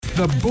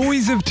The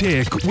Boys of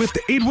Tech with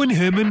Edwin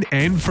Herman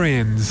and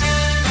friends.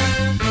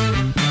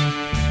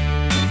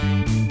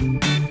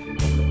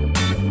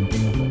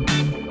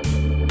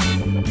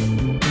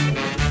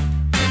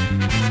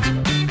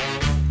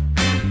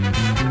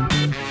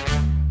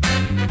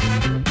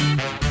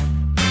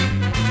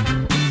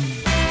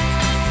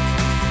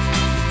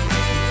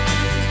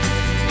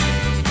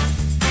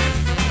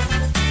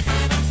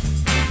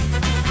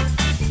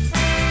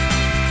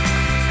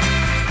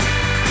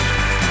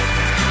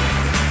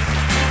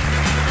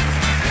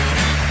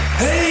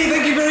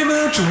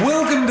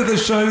 Welcome to the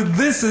show.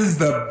 This is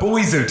the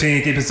Boys of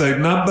Tech, episode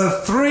number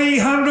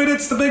 300.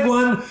 It's the big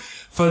one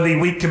for the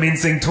week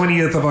commencing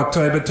 20th of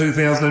October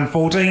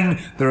 2014.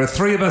 There are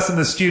three of us in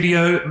the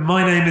studio.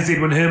 My name is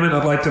Edwin Herman.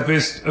 I'd like to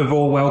first of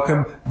all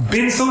welcome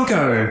Ben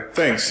Sonko.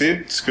 Thanks,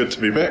 Ed. It's good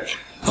to be back.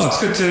 Oh, it's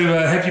good to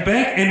have you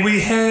back. And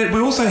we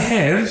also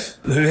have,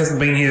 who hasn't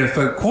been here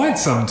for quite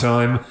some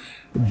time,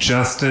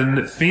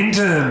 Justin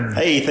Fenton.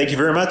 Hey, thank you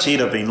very much,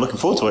 Ed. I've been looking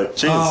forward to it.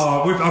 Cheers.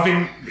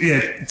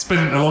 It's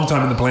been a long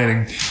time in the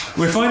planning.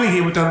 We're finally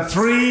here. We've done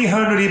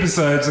 300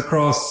 episodes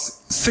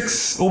across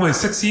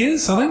almost 6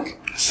 years, I think.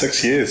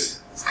 6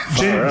 years.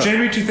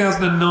 January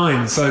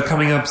 2009, so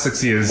coming up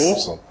 6 years.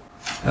 Awesome.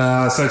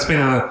 So it's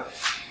been a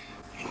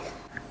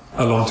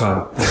long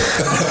time.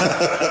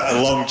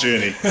 A long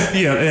journey.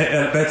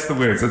 Yeah, that's the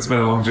words. It's been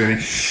a long journey.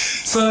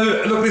 So,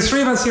 look, there's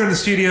three of us here in the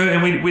studio,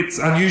 and it's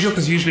unusual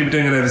because usually we're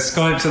doing it over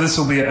Skype, so this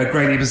will be a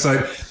great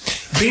episode.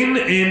 Ben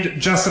and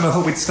Justin, I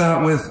thought we'd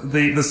start with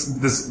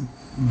this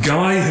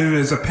guy who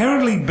has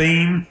apparently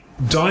been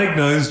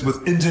diagnosed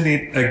with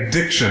internet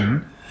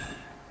addiction,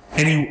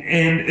 and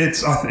I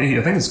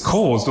think it's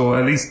caused, or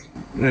at least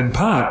in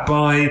part,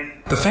 by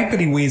the fact that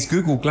he wears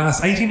Google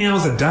Glass 18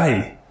 hours a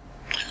day.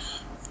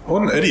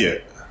 What an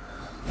idiot.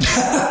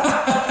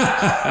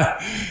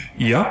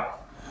 Yeah.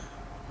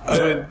 I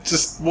mean,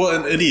 just what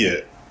an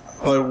idiot.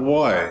 Like,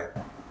 why?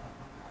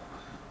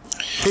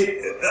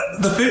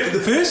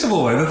 First of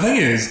all, the thing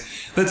is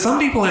that some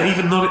people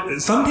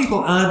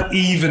aren't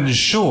even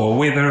sure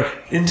whether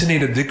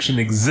internet addiction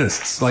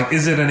exists. Like,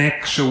 is it an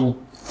actual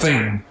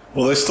thing?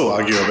 Well, they still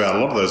argue about a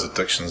lot of those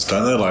addictions,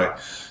 don't they? Like,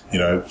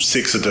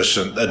 sex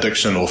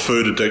addiction or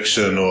food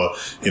addiction, or,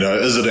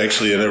 is it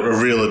actually a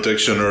real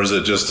addiction, or is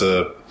it just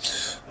a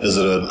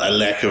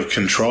lack of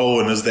control,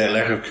 and is that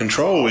lack of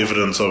control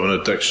evidence of an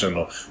addiction?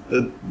 Or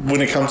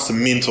when it comes to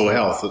mental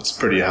health, it's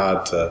pretty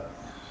hard to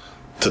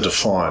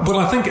define. Well,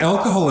 I think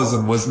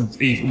alcoholism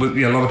wasn't. A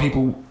lot of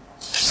people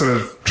sort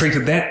of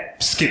treated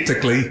that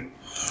skeptically.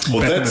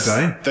 Back in the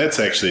day. That's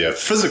actually a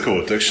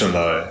physical addiction,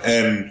 though,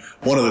 and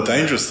one of the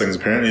dangerous things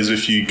apparently is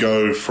if you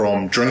go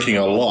from drinking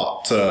a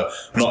lot to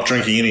not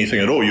drinking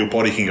anything at all, your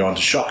body can go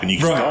into shock and you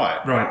can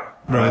die.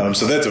 Right.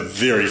 So that's a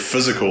very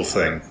physical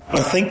thing. I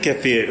think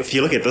if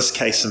you look at this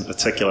case in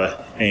particular,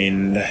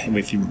 and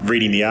if you're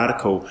reading the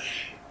article,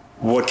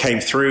 what came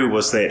through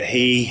was that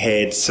he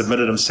had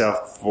submitted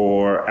himself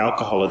for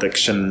alcohol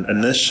addiction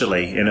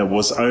initially, and it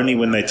was only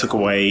when they took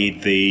away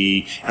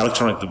the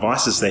electronic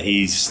devices that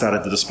he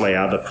started to display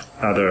other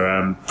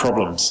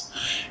problems.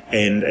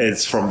 And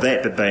it's from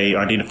that they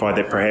identified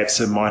that perhaps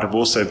it might have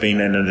also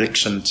been an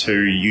addiction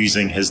to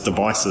using his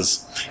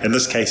devices. In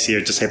this case here,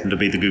 it just happened to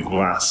be the Google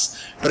Glass.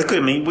 But it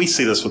could, we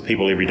see this with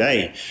people every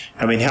day.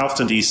 How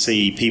often do you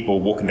see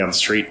people walking down the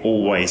street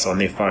always on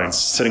their phones?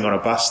 Sitting on a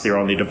bus, they're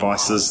on their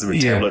devices, their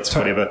tablets,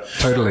 whatever.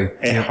 Totally.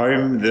 At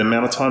home, the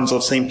amount of times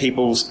I've seen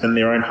people in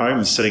their own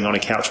homes sitting on a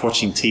couch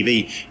watching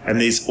TV.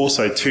 And there's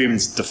also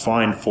terms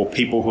defined for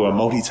people who are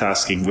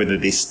multitasking, whether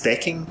they're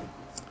stacking.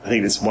 I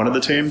think that's one of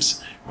the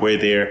terms, where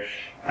they're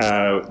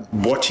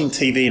watching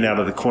TV and out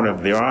of the corner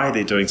of their eye,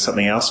 they're doing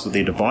something else with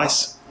their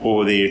device,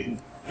 or they're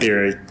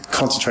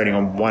concentrating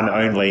on one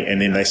only and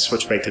then they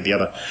switch back to the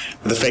other.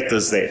 But the fact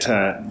is that,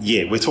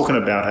 we're talking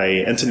about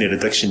a internet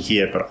addiction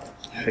here, but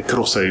it could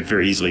also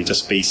very easily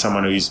just be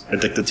someone who's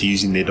addicted to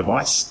using their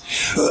device.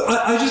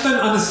 I just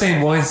don't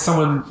understand why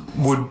someone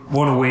would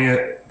want to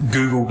wear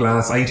Google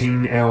Glass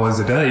 18 hours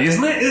a day.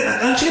 Isn't it?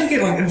 Aren't you going to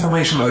get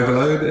information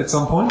overload at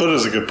some point? But it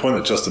is a good point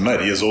that Justin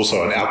made. He is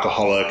also an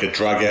alcoholic, a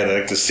drug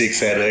addict, a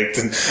sex addict,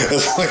 and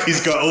it's like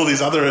he's got all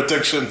these other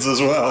addictions as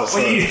well. So.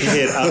 He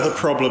had other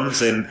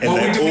problems, and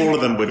all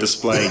of them were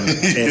displaying, and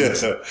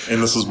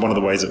this is one of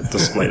the ways it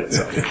displayed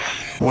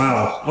itself.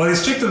 Wow. Well,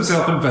 he's checked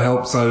himself in for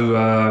help,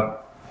 so...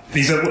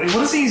 He's a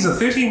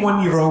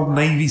 31-year-old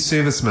Navy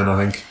serviceman, I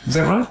think. Is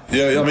that right?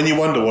 Yeah, you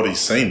wonder what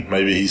he's seen.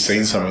 Maybe he's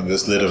seen something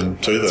that's led him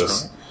to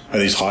this. Right.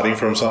 And he's hiding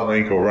from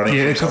something or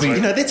running from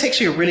something. That's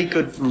actually a really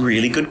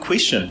good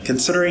question.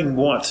 Considering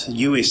what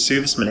US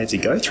servicemen had to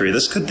go through,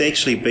 this could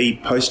actually be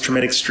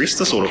post-traumatic stress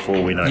disorder for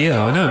all we know.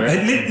 Yeah, I know.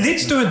 Right?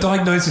 Let's do a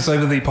diagnosis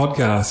over the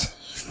podcast.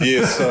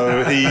 Yeah,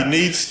 so he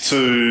needs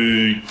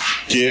to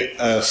get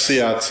a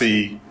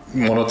CRT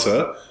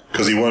monitor,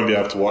 because he won't be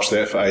able to watch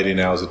that for 18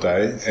 hours a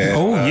day. And,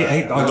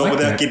 not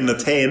without getting a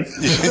tan.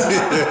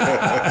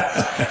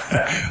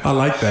 I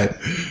like that.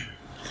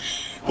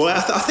 Well,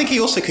 I think he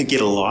also could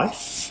get a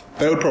life.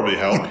 That would probably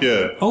help,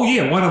 yeah. Oh,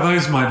 yeah, one of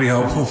those might be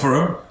helpful for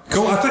him.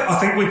 Cool. I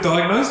think we've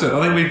diagnosed it.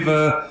 I think we've,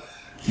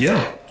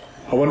 yeah.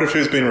 I wonder if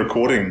he's been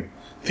recording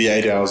the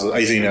 18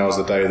 hours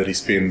a day that he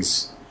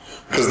spends.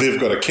 Because they've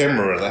got a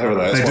camera in there, haven't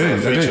they? That's one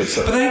of the features.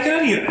 But they can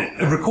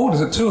only record,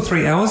 is it 2 or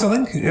 3 hours, I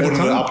think? Wouldn't it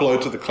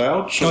upload to the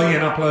cloud? Oh, yeah,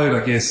 an upload,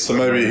 I guess. So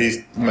maybe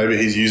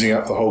he's using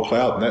up the whole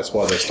cloud, and that's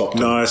why they stopped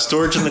him. No,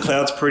 storage in the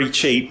cloud's pretty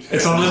cheap.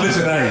 It's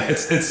unlimited, eh?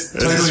 It's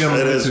totally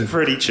unlimited. It is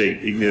pretty cheap.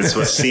 It's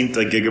a cent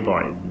a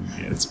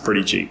gigabyte. Yeah, it's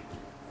pretty cheap.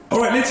 All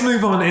right, let's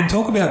move on and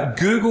talk about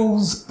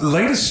Google's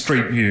latest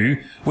Street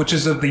View, which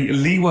is of the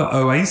Liwa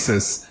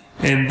Oasis.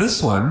 And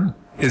this one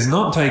is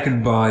not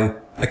taken by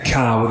a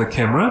car with a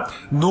camera,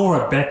 nor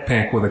a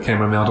backpack with a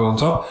camera mounted on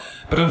top,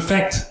 but in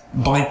fact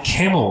by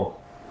camel.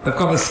 They've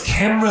got this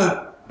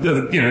camera,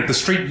 the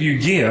Street View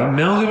gear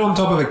mounted on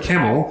top of a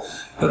camel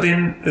that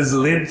then is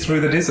led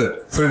through the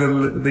desert,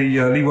 through the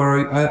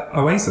Liwa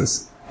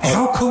Oasis.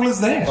 How cool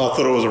is that? I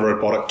thought it was a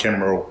robotic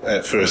camera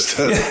at first.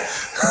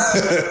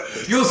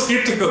 You're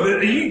sceptical.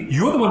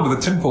 You're the one with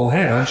the tinfoil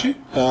hat, aren't you?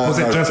 Was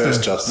that Justin?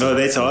 That's Justin. No,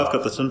 that's how I've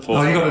got the tinfoil.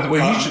 Oh, you got the...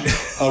 Well,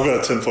 I've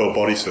got a tinfoil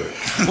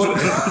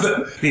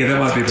bodysuit. Yeah, that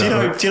might be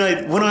better. Do you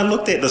know, when I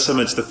looked at this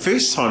image the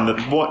first time, that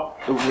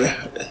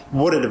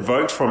what it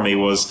evoked from me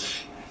was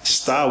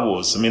Star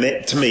Wars. I mean,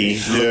 that to me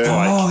looked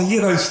like... Oh,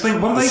 yeah, those things.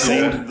 What are they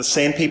called? The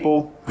sand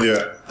people.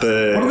 Yeah. What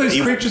are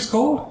those creatures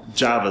called?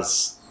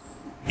 Javas.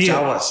 Yeah.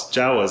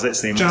 Jawas, that's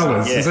the image.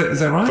 Jawas, yeah. is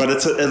that right? But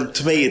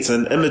to me, it's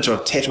an image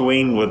of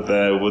Tatooine with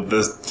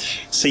the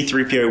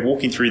C-3PO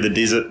walking through the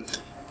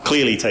desert,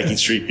 clearly taking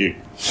Street View.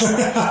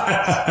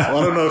 I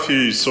don't know if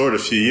you saw it a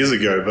few years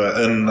ago, but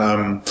in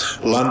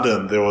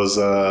London there was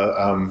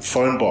a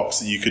phone box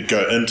that you could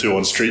go into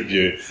on Street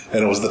View,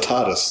 and it was the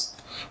TARDIS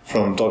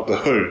from Doctor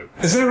Who.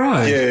 Is that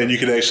right? Yeah, and you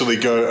could actually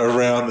go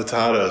around the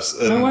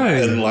TARDIS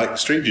in like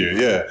Street View.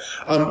 Yeah,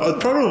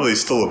 it's probably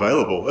still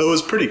available. It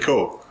was pretty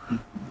cool.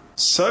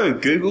 So,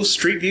 Google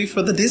Street View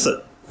for the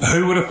desert.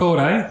 Who would have thought,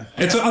 eh?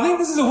 I think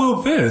this is a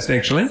world first,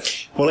 actually.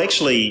 Well,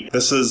 actually,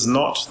 this is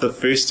not the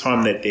first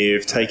time that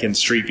they've taken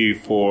Street View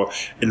for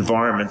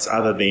environments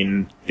other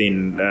than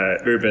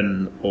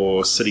urban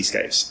or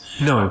cityscapes.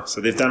 No.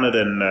 So they've done it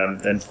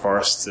in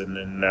forests and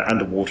in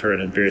underwater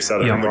and in various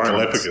other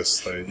environments.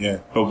 Galapagos, yeah.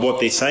 But what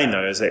they're saying,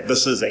 though, is that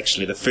this is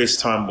actually the first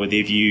time where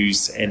they've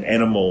used an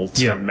animal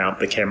to mount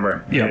the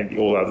camera. Yeah. And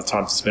all other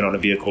times it's been on a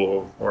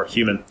vehicle or a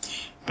human.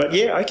 But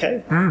yeah,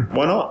 okay.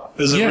 Why not?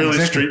 Is it really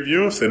Street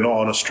View if they're not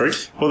on a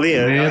street? Well,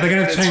 they're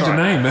going to change the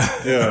name.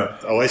 Yeah,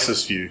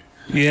 Oasis View.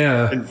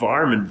 Yeah.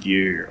 Environment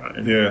View.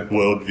 Right? Yeah,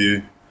 World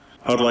View.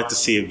 I'd like to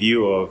see a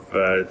view of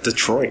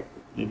Detroit.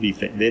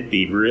 That'd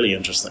be really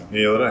interesting.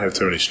 Yeah, they don't have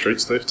too many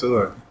streets left, do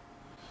they?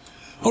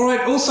 All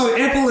right. Also,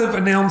 Apple have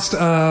announced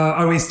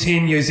OS X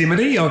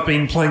Yosemite. I've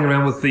been playing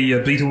around with the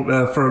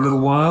beta for a little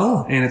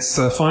while, and it's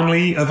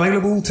finally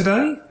available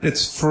today.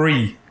 It's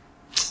free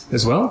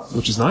as well,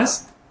 which is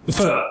nice.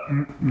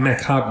 For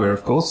Mac hardware,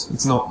 of course.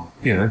 It's not,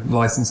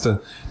 licensed to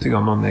go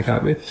on Mac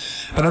hardware.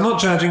 But I'm not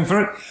charging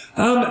for it.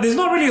 There's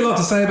not really a lot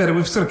to say about it.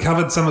 We've sort of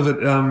covered some of it,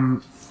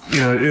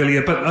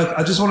 earlier. But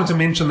I just wanted to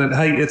mention that,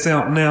 hey, it's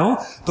out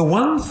now. The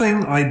one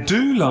thing I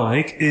do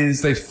like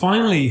is they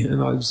finally,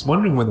 and I was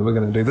wondering whether we're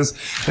going to do this,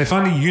 they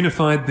finally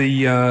unified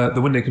the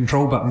window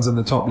control buttons in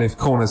the top left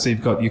corner. So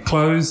you've got your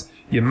close,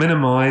 your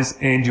minimize,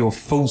 and your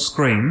full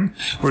screen.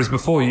 Whereas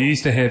before you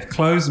used to have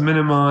close,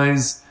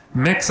 minimize,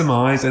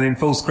 maximize, and then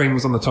full screen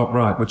was on the top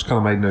right, which kind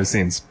of made no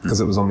sense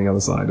because it was on the other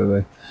side of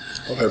the...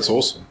 Oh, that's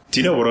awesome. Do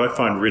you know what I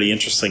find really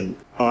interesting?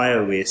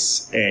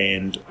 iOS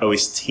and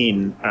OS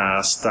X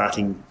are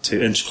starting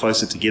to inch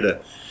closer together.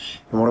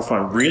 And what I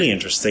find really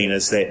interesting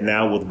is that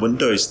now with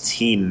Windows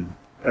 10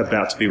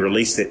 about to be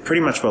released at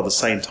pretty much about the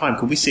same time,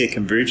 could we see a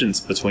convergence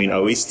between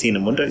OS X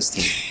and Windows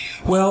 10?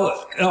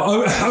 Well,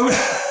 OS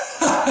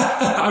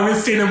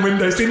X and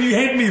Windows 10, you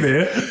had me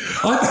there.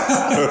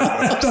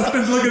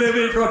 Justin's looking at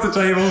me across the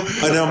table.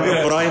 I know,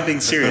 but I am being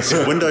serious.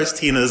 Windows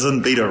 10 is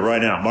in beta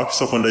right now.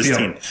 Microsoft Windows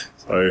 10.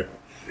 So,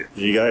 there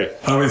you go.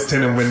 OS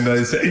 10 and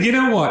Windows 10. You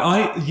know what?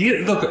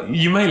 Look,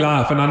 you may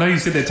laugh, and I know you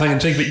said that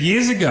tongue-in-cheek, but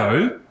years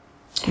ago,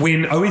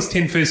 when OS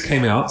 10 first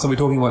came out, so we're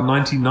talking,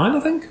 99, I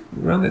think?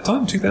 Around that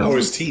time? 2000?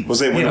 OS 10. Was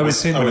that when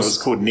OS 10 when it was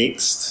called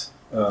Next?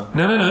 No.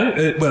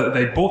 Well,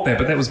 they bought that,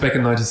 but that was back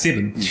in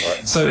 97. Right.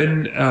 So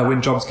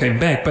when Jobs came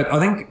back, but I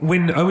think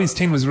when OS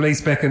 10 was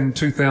released back in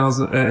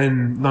 2000,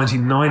 in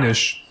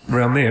 99ish,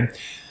 around there,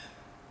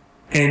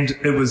 and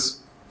it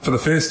was for the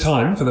first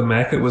time for the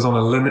Mac, it was on a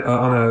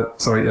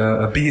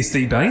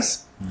BSD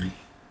base. Mm-hmm.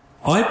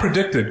 I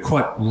predicted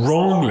quite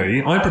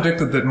wrongly. I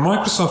predicted that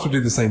Microsoft would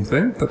do the same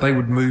thing, that they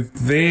would move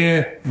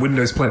their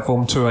Windows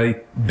platform to a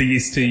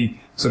BSD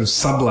sort of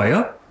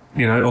sublayer.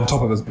 On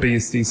top of a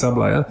BSD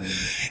sublayer.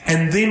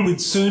 And then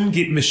we'd soon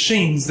get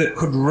machines that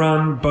could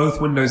run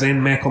both Windows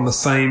and Mac on the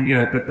same,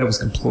 that was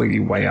completely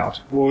way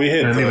out. Well,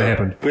 it never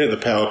happened. We had the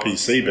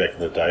PowerPC back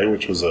in the day,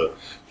 which was a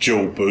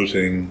dual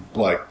booting,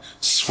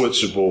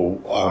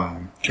 switchable,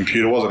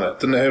 computer, wasn't it?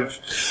 Did it have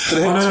two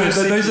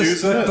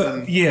CPUs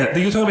in it? Yeah,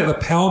 you're talking about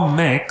the Power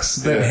Macs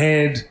that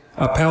had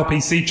a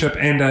PowerPC chip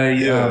and a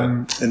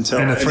Intel.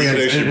 and a And you could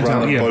actually Intel,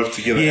 run them both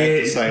together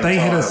at the same they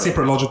had time. a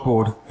separate logic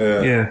board.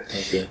 Yeah.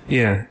 Okay.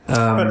 Yeah.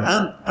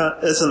 But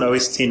isn't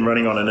OS X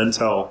running on an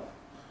Intel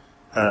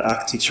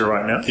architecture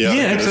right now? Yeah,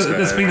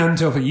 absolutely. It's been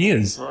Intel for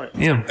years. Right.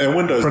 Yeah. And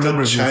Windows For a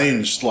number did of years.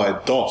 change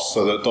like DOS,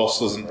 so that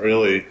DOS isn't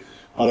really.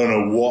 I don't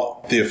know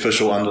what the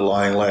official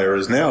underlying layer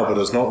is now, but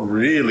it's not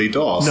really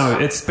DOS. No,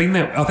 it's been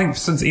that. I think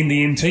since in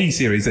the NT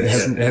series, it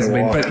hasn't been.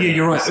 Wow. But yeah,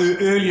 you're right.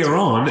 Earlier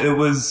on, it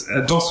was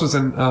DOS was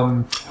an.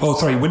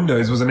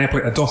 Windows was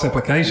a DOS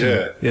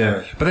application.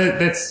 Yeah. But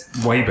that's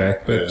way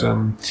back. But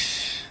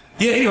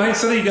anyway,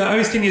 so there you go.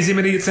 OS X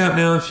Yosemite. It's out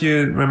now. If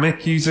you're a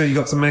Mac user, you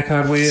got some Mac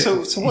hardware. So you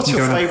what's can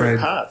your go and favourite upgrade.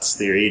 parts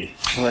there, Ed?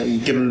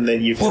 Like, given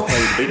that you've played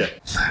the beta.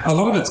 A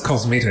lot of it's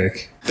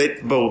cosmetic.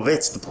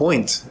 That's the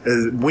point.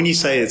 When you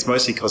say it's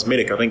mostly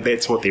cosmetic, I think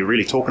that's what they're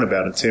really talking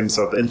about in terms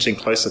of inching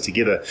closer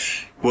together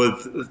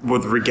with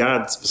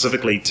regard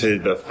specifically to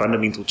the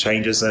fundamental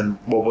changes in,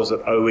 what was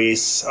it,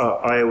 iOS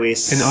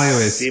In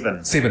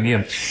iOS 7,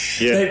 yeah.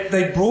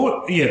 They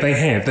brought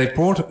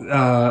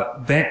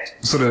that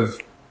sort of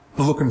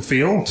look and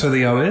feel to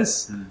the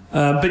OS.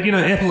 But,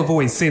 Apple have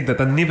always said that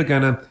they're never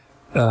going to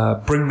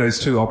bring those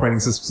two operating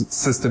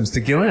systems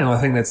together, and I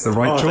think that's the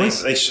right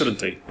choice. They shouldn't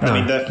do. No, I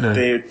mean,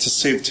 they're to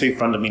serve two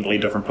fundamentally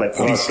different Well, I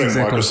platforms. think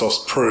Exactly.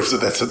 Microsoft's proved that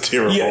that's a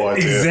terrible Yeah,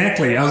 idea.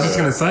 exactly. I was just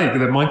going to say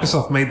that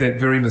Microsoft made that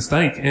very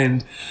mistake,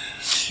 and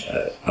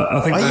I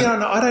think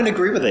I don't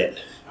agree with that.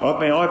 I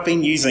mean, I've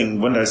been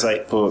using Windows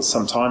 8 for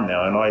some time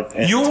now,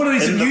 and you're one of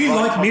these. in the You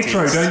right like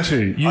Metro, context- don't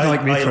you? You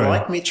like Metro. I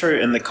like Metro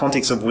in the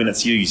context of when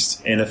it's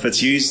used, and if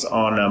it's used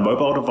on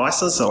mobile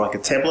devices or like a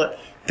tablet,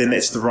 then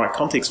that's the right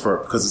context for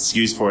it because it's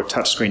used for a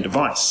touchscreen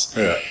device.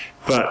 Yeah.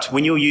 But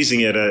when you're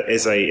using it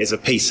as a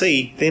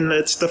PC, then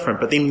it's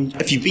different. But then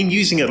if you've been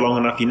using it long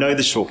enough, you know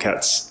the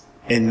shortcuts,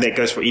 and that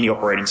goes for any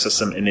operating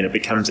system, and then it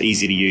becomes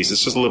easy to use.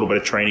 It's just a little bit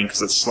of training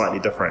because it's slightly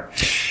different.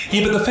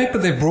 Yeah, but the fact that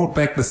they've brought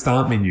back the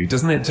start menu,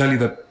 doesn't that tell you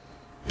that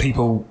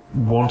people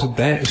wanted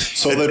that?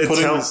 So It they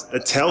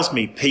put tells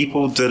me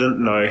people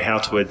didn't know how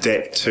to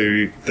adapt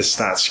to the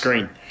start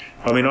screen.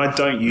 I mean, I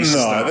don't use No,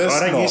 the start. that's I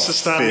don't not use the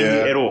start fair.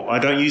 menu at all. I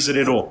don't use it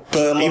at all. But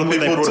a lot Even of when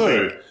they people brought it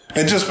do. back.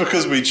 And just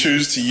because we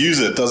choose to use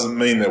it doesn't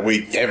mean that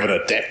we haven't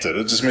adapted.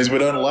 It just means we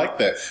don't like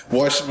that.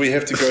 Why should we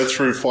have to go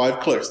through 5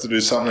 clicks to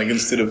do something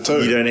instead of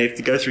 2? You don't have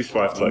to go through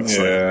 5 clicks.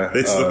 Yeah,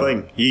 That's the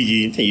thing.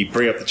 You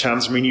bring up the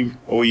chance menu,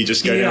 or you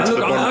just go Yeah, down to look,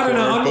 the bottom I don't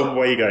corner know, and boom,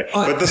 away you go.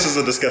 But this is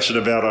a discussion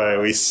about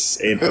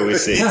iOS and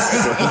OS X.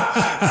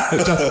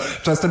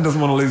 Justin doesn't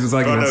want to lose his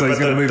argument, no, so he's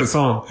but going to move us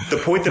on. The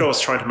point that I was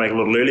trying to make a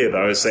little earlier,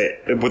 though, is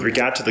that with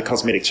regard to the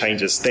cosmetic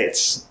changes,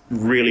 that's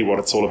really what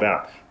it's all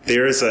about.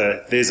 There's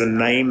a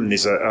name, and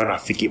I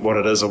forget what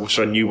it is. I wish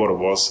I knew what it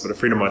was, but a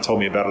friend of mine told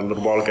me about it a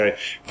little while ago,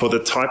 for the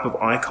type of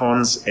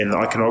icons and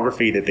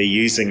iconography that they're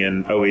using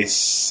in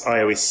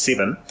iOS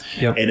 7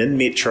 Yep. and in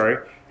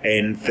Metro,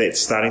 and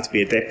that's starting to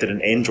be adapted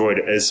in Android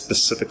is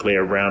specifically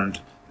around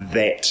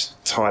that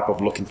type of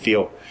look and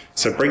feel.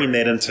 So bringing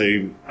that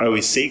into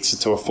OS X,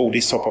 into a full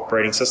desktop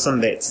operating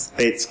system,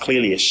 that's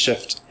clearly a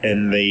shift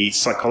in the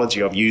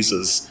psychology of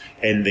users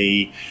and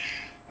the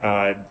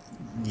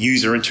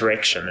user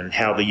interaction and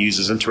how the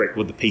users interact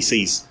with the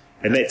PCs.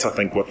 And that's, I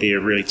think, what they're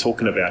really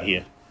talking about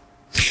here.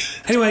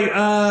 Anyway,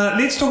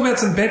 let's talk about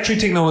some battery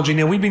technology.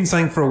 Now, we've been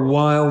saying for a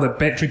while that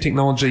battery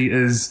technology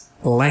is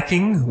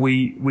lacking.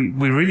 We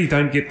really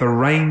don't get the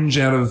range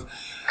out of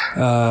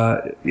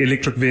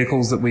electric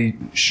vehicles that we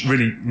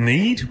really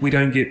need. We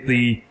don't get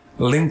the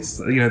length,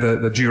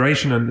 the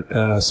duration on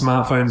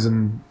smartphones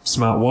and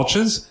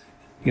smartwatches,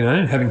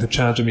 having to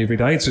charge them every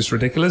day. It's just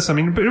ridiculous. I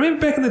mean, but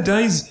remember back in the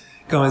days,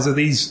 guys, are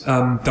these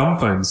dumb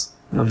phones.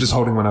 I'm just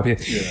holding one up here.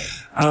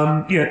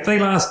 Yeah. They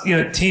last,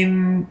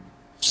 10,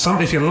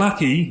 if you're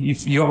lucky,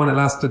 you got one that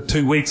lasted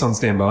 2 weeks on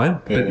standby,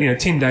 but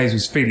 10 days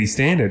was fairly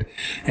standard.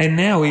 And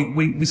now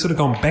we sort of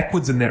gone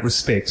backwards in that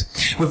respect.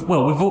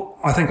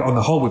 I think on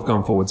the whole we've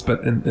gone forwards,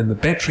 but in the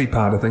battery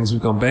part of things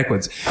we've gone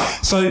backwards.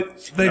 So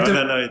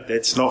No,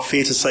 that's not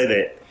fair to say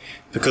that,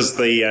 because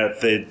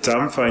the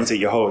dumb phones that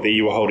you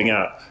were holding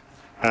up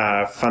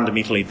are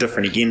fundamentally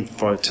different again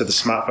to the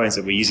smartphones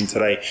that we're using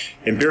today.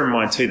 And bear in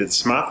mind too that the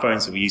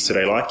smartphones that we use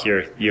today, like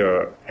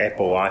your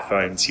Apple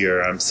iPhones,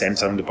 your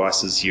Samsung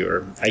devices,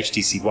 your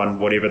HTC One,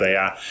 whatever they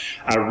are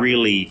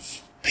really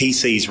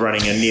PCs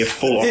running a near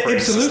full operating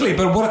Absolutely,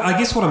 system. but I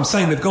guess what I'm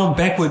saying, they've gone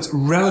backwards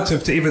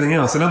relative to everything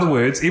else. In other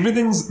words,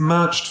 everything's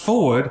marched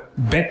forward,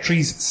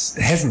 batteries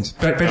hasn't.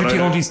 Battery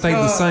technology stayed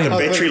the same.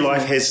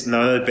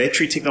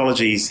 Battery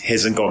technologies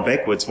hasn't gone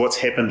backwards. What's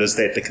happened is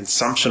that the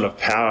consumption of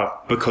power,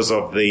 because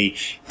of the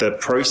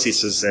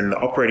processors and the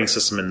operating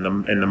system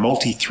and the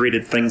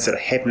multi-threaded things that are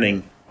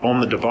happening on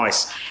the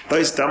device,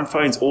 those dumb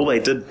phones, all they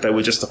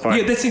were just a phone.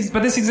 Yeah, that's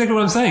exactly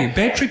what I'm saying.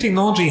 Battery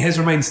technology has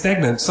remained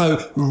stagnant.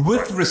 So,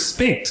 with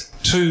respect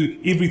to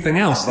everything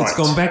else. Right. It's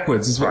gone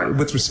backwards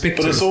with respect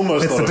to... But it's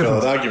almost that's not the a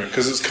valid difference. argument,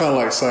 because it's kind of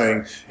like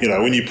saying,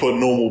 when you put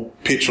normal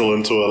petrol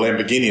into a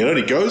Lamborghini, it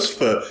only goes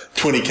for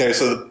 20k,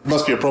 so there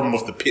must be a problem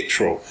with the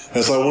petrol. And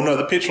it's like, well, no,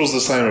 the petrol's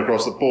the same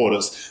across the board.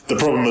 The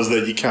problem is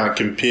that you can't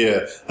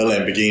compare a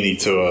Lamborghini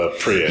to a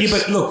Prius. Yeah,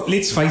 but look,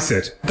 let's face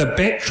it. The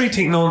battery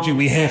technology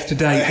we have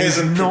today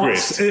hasn't is not...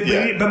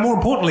 progressed. But more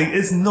importantly,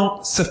 is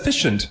not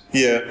sufficient.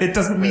 Yeah. It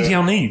doesn't meet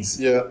our needs.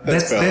 Yeah,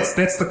 that's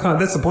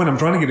the point I'm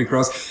trying to get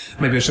across.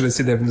 Maybe I should have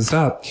said that from the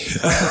start.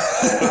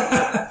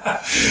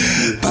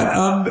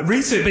 But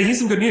here's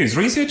some good news.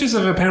 Researchers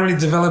have apparently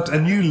developed a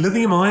new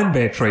lithium-ion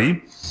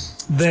battery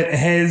that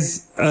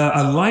has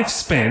a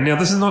lifespan. Now,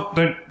 this is not...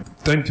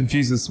 Don't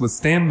confuse this with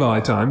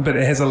standby time, but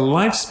it has a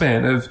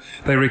lifespan of,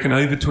 they reckon,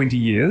 over 20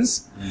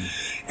 years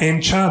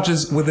and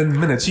charges within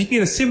minutes. You can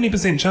get a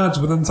 70% charge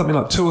within something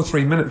like 2 or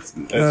 3 minutes.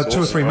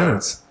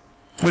 Minutes.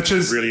 Which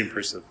is... really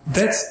impressive.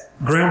 That's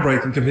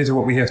groundbreaking compared to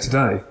what we have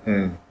today.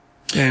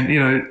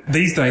 And,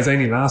 these days they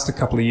only last a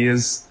couple of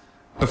years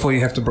before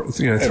you have to, throw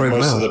them out.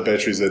 Most of the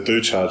batteries that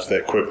do charge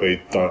that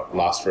quickly don't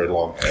last very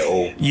long at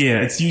all. Yeah,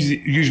 it's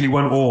usually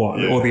one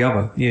or the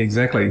other. Yeah,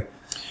 exactly.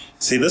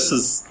 See,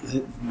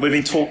 we've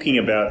been talking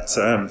about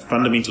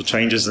fundamental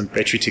changes in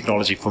battery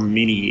technology for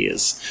many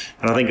years.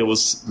 And I think it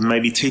was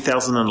maybe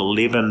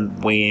 2011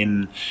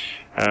 when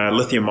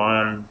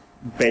lithium-ion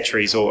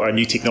batteries, or a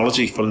new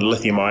technology for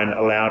lithium-ion,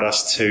 allowed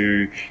us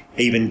to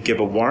even give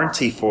a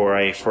warranty for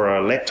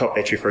a laptop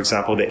battery, for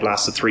example, that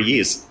lasted 3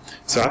 years.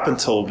 So up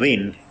until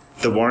then,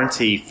 the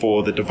warranty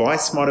for the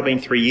device might have been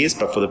 3 years,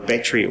 but for the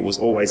battery, it was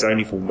always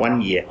only for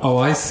 1 year. Oh,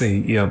 I see.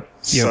 Yeah.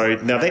 So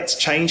now that's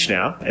changed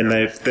now, and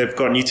they've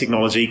got new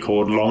technology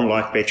called long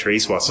life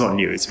batteries. Well, it's not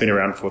new; it's been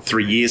around for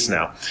 3 years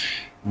now,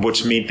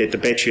 which meant that the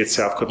battery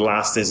itself could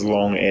last as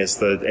long as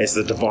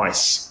the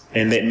device.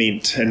 And that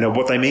meant, and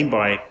what they mean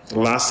by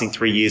lasting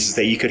 3 years is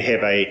that you could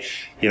have a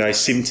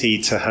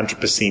 70 to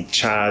 100%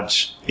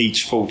 charge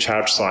each full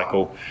charge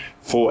cycle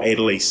for at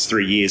least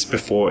 3 years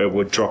before it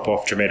would drop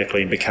off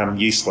dramatically and become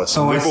useless.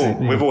 Oh,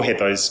 we've all had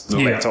those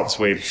laptops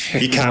where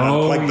you can't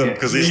unplug them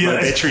because there's no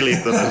battery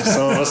left in them.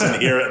 Some of us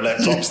inherit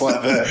laptops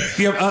like that.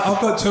 Yeah, I've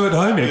got two at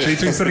home, actually.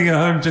 Two sitting at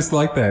home just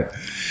like that.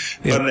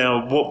 Yeah. But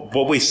now,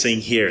 what we're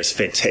seeing here is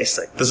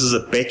fantastic. This is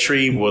a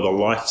battery with a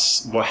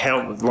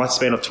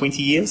lifespan of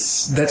 20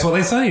 years. That's what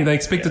they say. They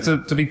expect it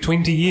to be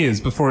 20 years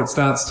before it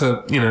starts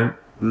to, drop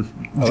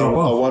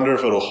off. I wonder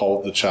if it'll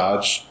hold the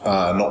charge,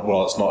 not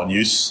while it's not in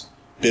use,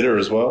 better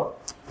as well.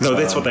 No,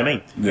 that's what they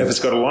mean. Yeah. If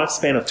it's got a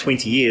lifespan of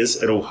 20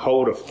 years, it'll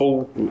hold a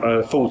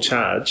full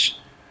charge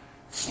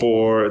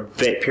for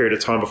that period of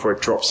time before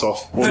it drops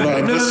off. Well,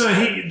 no.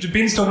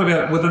 Ben's talking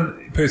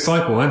about per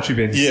cycle, aren't you,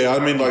 Ben? Yeah,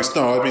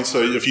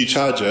 so if you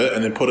charge it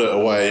and then put it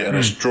away in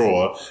a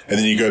drawer and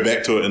then you go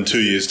back to it in 2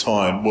 years'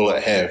 time, will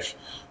it have,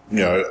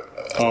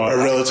 a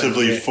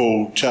relatively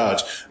full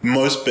charge?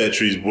 Most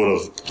batteries would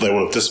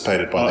have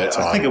dissipated by that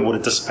time. I think it would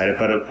have dissipated,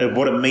 but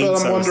what it means...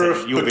 But I wonder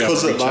if,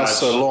 because it lasts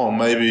so long,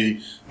 maybe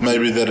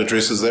that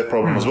addresses that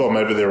problem as well.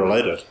 Maybe they're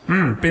related.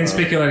 Ben's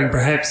speculating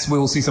perhaps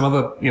we'll see some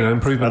other,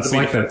 improvements other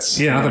like benefits.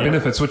 that. Yeah, other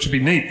benefits, which would be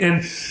neat.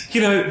 And,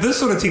 this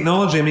sort of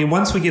technology,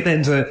 once we get that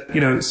into,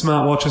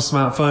 smartwatches,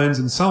 smartphones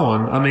and so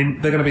on,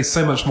 they're going to be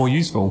so much more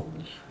useful.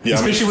 Yeah,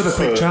 especially with a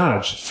quick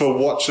charge. For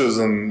watches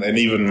and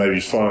even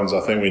maybe phones, I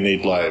think we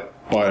need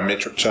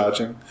biometric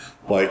charging,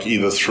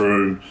 either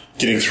through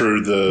getting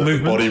through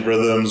the body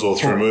rhythms or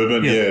through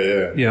movement.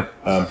 Yeah.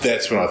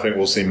 That's when I think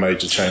we'll see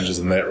major changes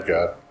in that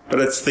regard. But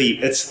it's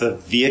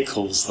the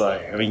vehicles, though.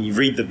 You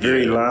read the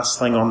very last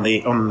thing on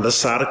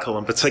this article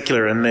in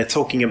particular, and they're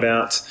talking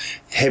about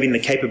having the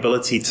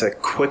capability to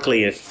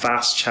quickly and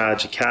fast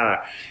charge a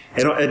car.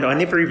 And I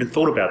never even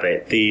thought about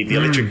that. The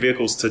electric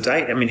vehicles to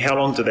date, how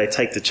long do they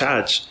take to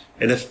charge?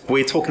 And if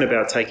we're talking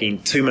about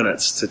taking 2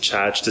 minutes to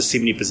charge to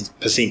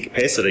 70%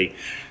 capacity,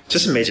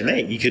 just imagine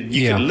that. You could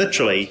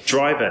literally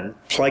drive in,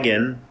 plug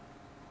in,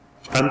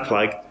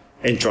 unplug,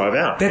 and drive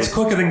out. That's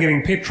quicker than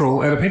getting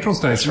petrol at a petrol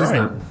station, isn't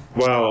it?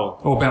 Well...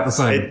 Or about the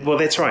same.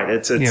 That's right.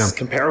 It's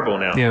comparable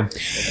now. Yeah,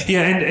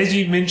 and as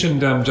you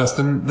mentioned,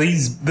 Justin,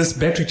 this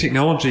battery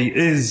technology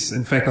is,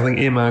 in fact, I think,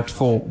 earmarked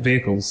for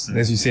vehicles,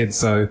 as you said,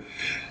 so...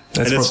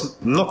 And it's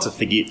not to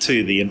forget,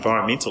 too, the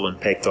environmental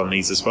impact on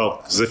these as well.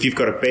 Because if you've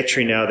got a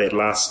battery now that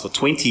lasts for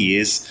 20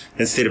 years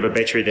instead of a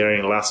battery that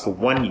only lasts for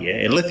 1 year,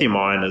 and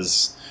lithium-ion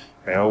is,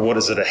 what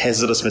is it, a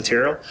hazardous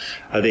material?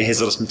 Are there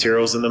hazardous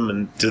materials in them,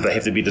 and do they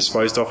have to be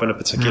disposed of in a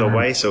particular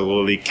way? So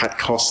will they cut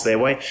costs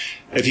that way?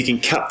 If you can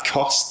cut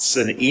costs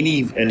in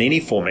any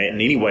format,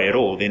 in any way at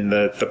all, then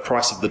the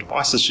price of the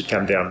devices should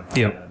come down.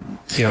 Yeah.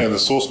 And the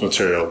source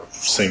material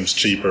seems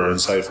cheaper and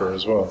safer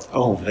as well.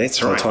 Oh,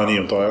 that's right.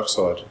 Titanium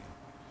dioxide.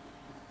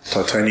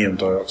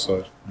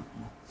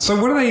 So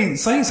what are they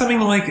saying? Something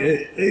like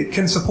it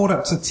can support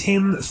up to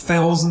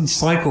 10,000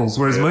 cycles,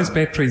 whereas most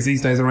batteries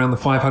these days are around the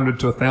 500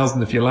 to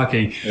 1,000 if you're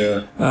lucky.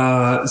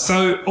 Yeah.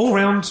 So all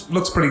round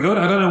looks pretty good.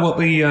 I don't know what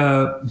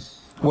the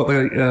what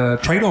the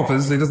trade-off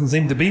is. There doesn't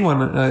seem to be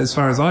one as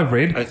far as I've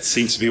read. It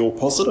seems to be all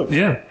positive.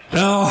 Yeah.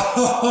 Oh.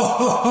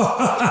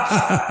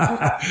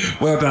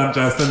 Well done,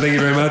 Justin. Thank you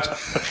very much.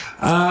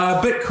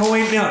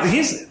 Bitcoin. Now,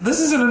 this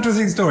is an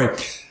interesting story.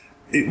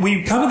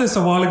 We covered this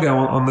a while ago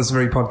on this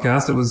very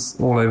podcast. It was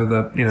all over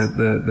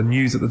the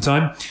news at the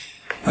time.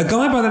 A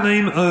guy by the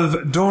name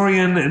of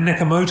Dorian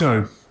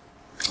Nakamoto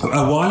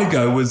a while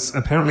ago was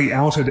apparently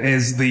outed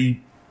as the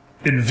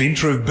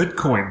inventor of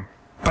Bitcoin.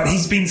 But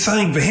he's been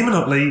saying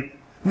vehemently,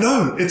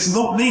 no, it's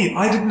not me.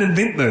 I didn't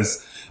invent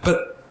this.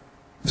 But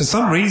for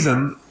some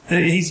reason,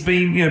 he's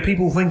been,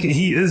 people think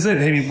he is it.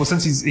 I mean, well,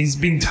 since he's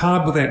been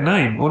tarred with that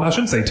name. Well, I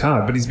shouldn't say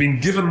tarred, but he's been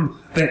given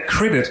that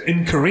credit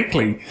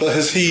incorrectly. But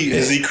has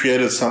he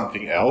created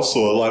something else,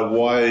 or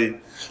why?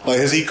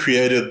 Has he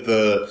created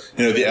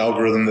the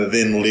algorithm that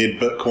then led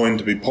Bitcoin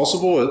to be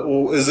possible,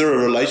 or is there a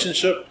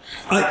relationship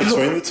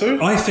between the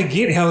two? I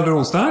forget how it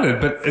all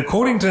started, but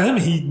according to him,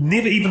 he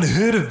never even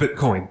heard of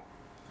Bitcoin.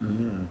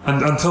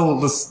 Until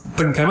this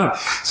thing came up.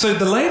 So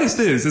the latest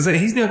is that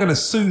he's now going to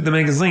sue the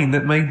magazine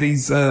that made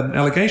these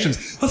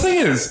allegations. The thing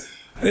is,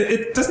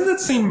 doesn't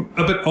it seem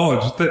a bit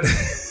odd that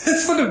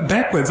it's sort of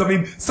backwards? I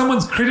mean,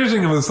 someone's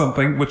crediting him with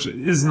something which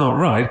is not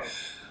right,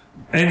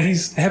 and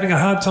he's having a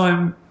hard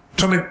time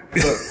trying to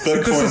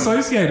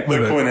disassociate with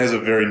Bitcoin it. has a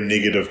very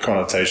negative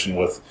connotation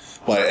with,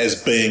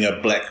 as being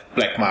a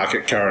black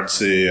market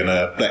currency and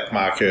a black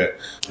market,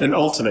 an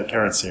alternate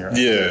currency, right?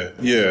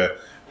 Yeah.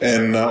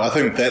 And I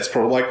think that's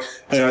probably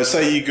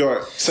say you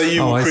were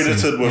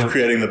credited with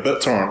creating the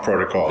BitTorrent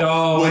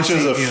protocol, which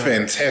is a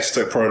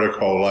fantastic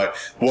protocol.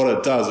 What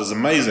it does is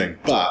amazing,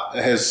 but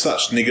it has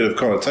such negative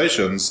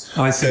connotations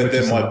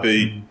that might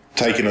be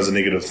taken as a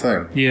negative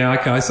thing. Yeah,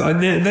 okay. So I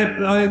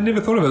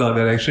never thought of it like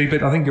that actually,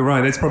 but I think you're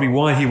right. That's probably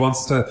why he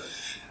wants to,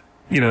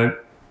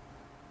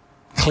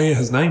 clear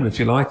his name, if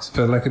you like,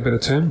 for lack of a better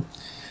term.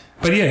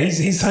 But yeah,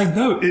 he's saying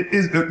no,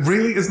 it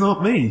really is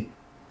not me,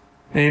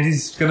 and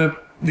he's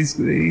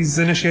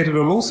initiated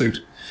a lawsuit.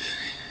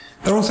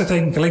 They're also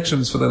taking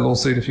collections for the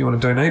lawsuit if you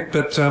want to donate,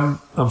 but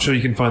I'm sure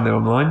you can find that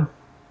online.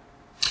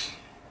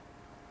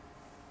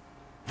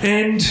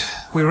 And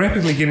we're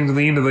rapidly getting to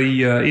the end of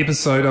the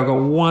episode. I've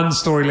got one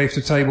story left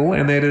to table,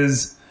 and that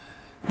is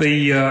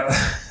the...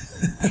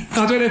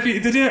 I don't know if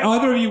did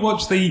either of you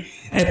watch the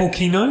Apple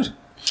keynote?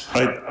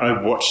 I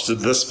watched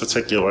this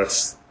particular...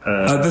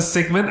 this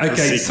segment?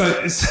 Okay,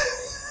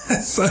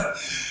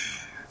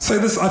 So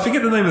this, I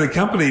forget the name of the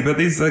company, but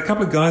there's a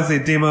couple of guys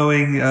there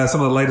demoing some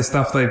of the latest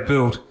stuff they've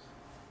built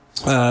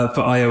for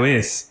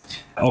iOS,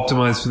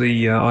 optimized for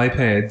the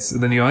iPads,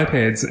 the new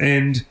iPads,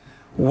 and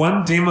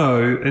one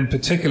demo in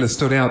particular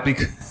stood out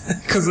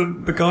because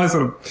the guy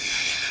sort of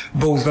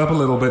ballsed up a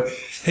little bit.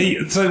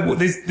 So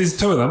there's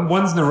two of them.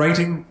 One's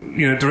narrating,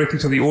 directly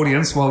to the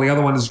audience, while the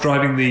other one is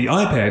driving the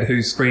iPad,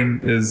 whose screen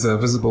is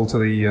visible to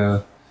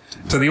the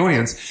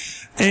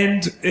audience,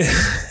 and.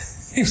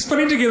 He was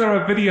putting together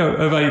a video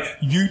of a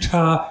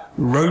Utah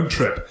road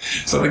trip.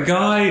 So the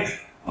guy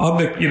on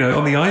the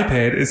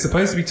iPad is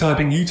supposed to be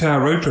typing Utah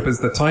road trip as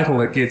the title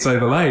that gets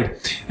overlaid.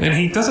 And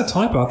he does a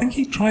typo. I think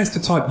he tries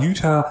to type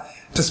Utah,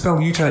 to spell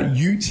Utah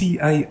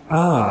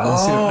U-T-A-R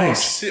instead of H.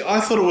 See, I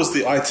thought it was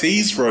the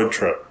IT's road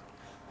trip.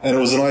 And it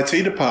was an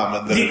IT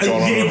department that had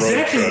gone on a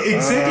road trip.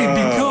 Exactly,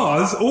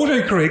 because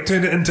autocorrect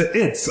turned it into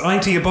its,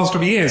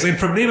 IT''S, and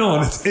from then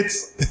on,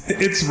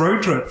 it's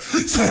road trip.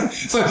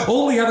 So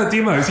all the other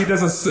demos, he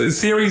does a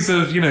series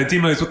of,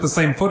 demos with the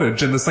same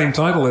footage and the same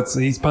title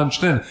he's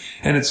punched in,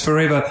 and it's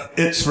forever,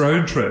 it's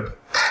road trip.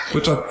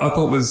 Which I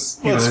thought was,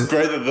 it's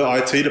great that the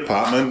IT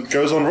department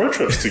goes on road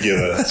trips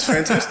together. It's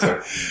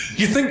fantastic.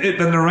 You think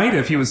the narrator,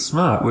 if he was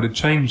smart, would have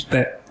changed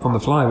that on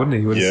the fly, wouldn't he?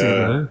 He would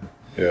have said,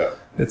 Yeah.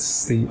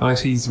 It's the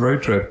IT's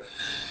road trip.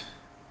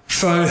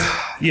 So,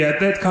 yeah,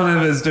 that kind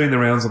of is doing the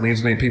rounds on the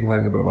internet, people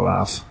having a bit of a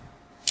laugh.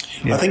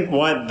 Yeah. I think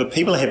why the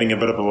people are having a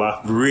bit of a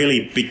laugh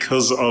really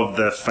because of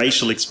the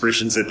facial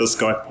expressions that this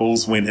guy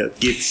pulls when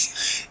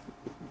it's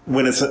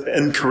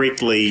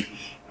incorrectly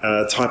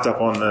typed up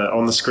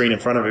on the screen in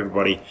front of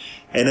everybody.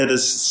 And it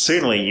is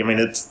certainly,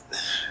 it's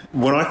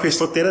when I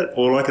first looked at it,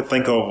 all I could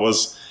think of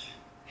was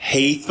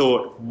he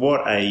thought,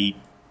 what a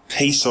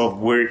piece of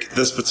work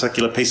this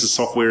particular piece of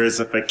software is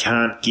if it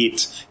can't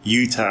get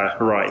Utah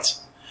right.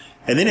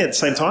 And then at the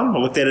same time, I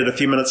looked at it a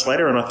few minutes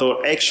later and I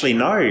thought, actually,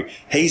 no,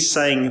 he's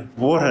saying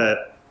what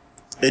a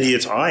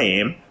idiot I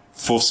am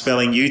for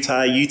spelling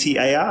Utah,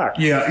 U-T-A-R.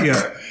 Yeah.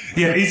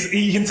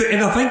 He can say,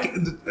 and I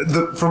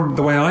think from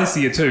the way I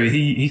see it too,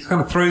 he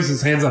kind of throws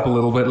his hands up a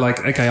little bit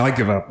like, okay, I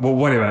give up. Well,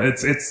 whatever.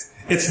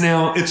 It's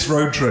now, it's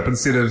road trip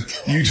instead of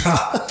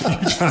Utah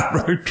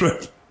road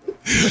trip.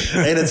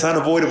 And it's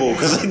unavoidable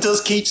because it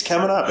just keeps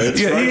coming up.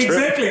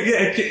 Exactly.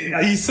 Yeah,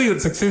 you see the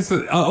success.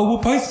 We'll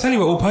post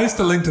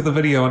a link to the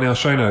video on our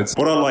show notes.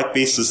 What I like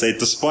best is that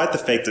despite the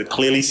fact it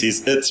clearly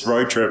says it's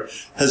road trip,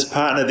 his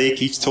partner there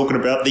keeps talking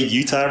about the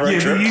Utah road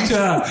trip. Yeah,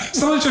 Utah.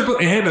 Someone should put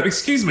their hand up.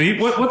 Excuse me,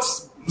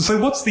 what's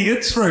the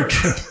it's road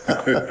trip?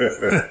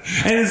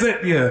 And is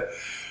that,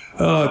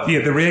 Oh,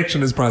 yeah, the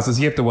reaction is priceless.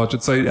 You have to watch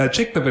it. So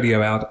check the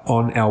video out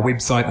on our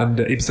website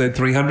under episode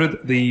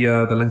 300.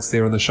 The link's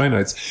there in the show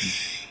notes.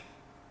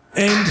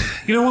 And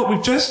you know what?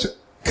 We've just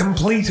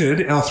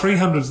completed our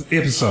 300th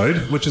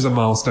episode, which is a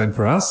milestone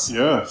for us.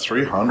 Yeah,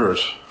 300.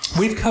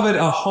 We've covered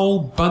a whole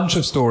bunch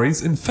of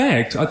stories. In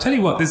fact, I'll tell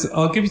you what,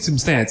 I'll give you some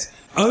stats.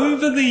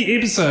 Over the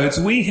episodes,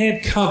 we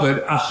have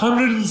covered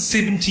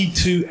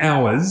 172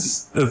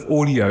 hours of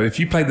audio. If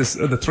you play the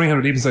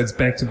 300 episodes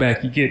back to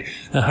back, you get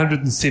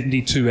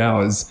 172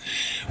 hours.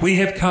 We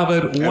have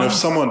covered And if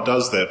someone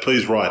does that,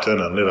 please write in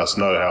and let us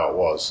know how it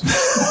was.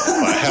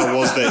 Like, how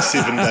was that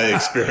 7-day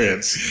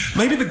experience?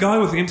 Maybe the guy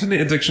with internet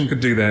addiction could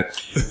do that.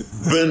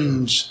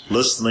 Binge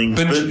listening,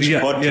 binge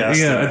podcasting.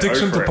 Yeah,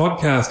 addiction to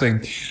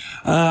podcasting.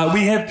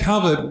 We have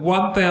covered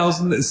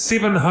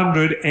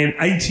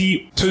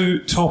 1,782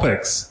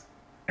 topics.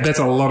 That's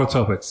a lot of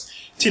topics.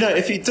 Do you know,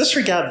 if you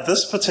disregard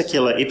this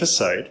particular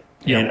episode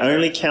and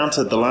only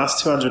counted the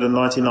last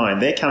 299,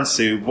 that comes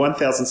to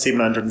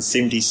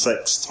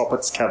 1,776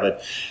 topics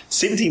covered.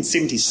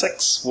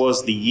 1776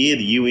 was the year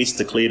the US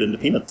declared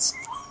independence.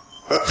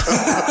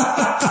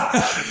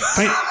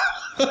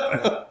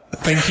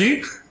 Thank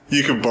you.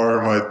 You can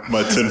borrow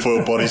my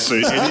tinfoil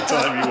bodysuit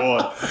anytime you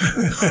want.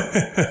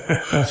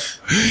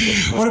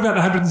 What about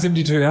the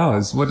 172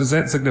 hours? What does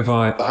that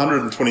signify?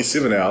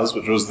 127 hours,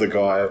 which was the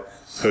guy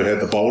who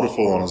had the boulder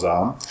fall on his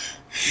arm.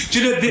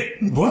 Do you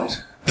know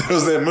what? That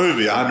was that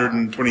movie,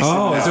 127 hours.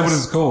 Oh, is that what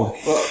it's called?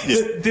 Well,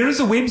 yeah. There is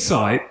a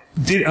website,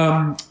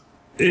 and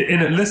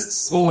it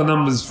lists all the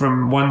numbers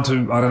from 1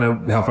 to, I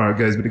don't know how far it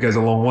goes, but it goes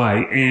a long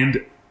way,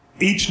 and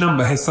each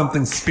number has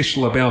something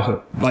special about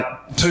it. Like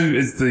 2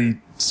 is the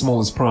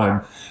smallest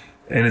prime,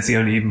 and it's the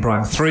only even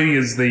prime. 3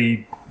 is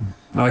I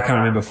can't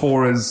remember.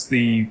 4 is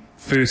the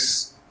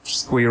first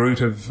square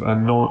root of a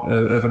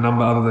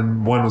number other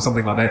than 1 or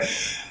something like that.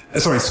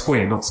 Sorry,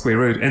 square, not square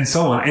root, and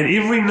so on. And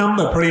every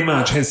number pretty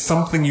much has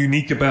something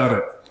unique about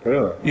it.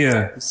 Really?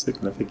 Yeah. It's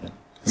significant.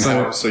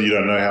 So you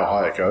don't know how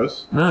high it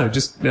goes? No, it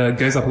just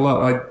goes up a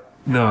lot. I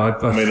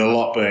mean, a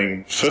lot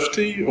being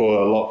 50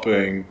 or a lot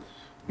being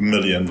a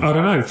million? I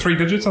don't know, 3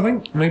 digits, I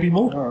think, maybe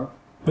more. Oh.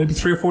 Maybe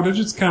 3 or 4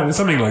 digits,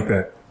 something like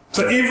that.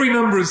 So every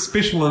number is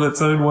special in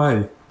its own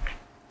way.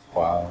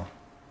 Wow.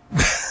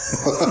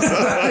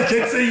 I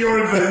can see your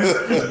enthused.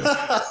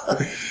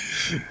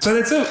 So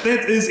that's it.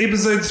 That is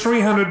episode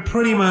 300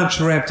 pretty much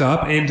wrapped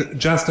up. And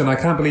Justin, I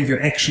can't believe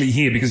you're actually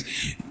here, because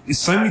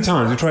so many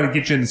times we try to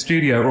get you in the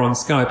studio or on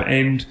Skype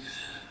and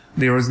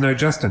there is no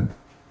Justin.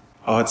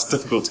 Oh, it's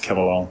difficult to come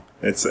along.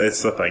 It's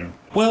the thing.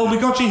 Well, we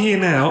got you here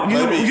now. You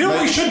know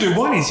what we should do?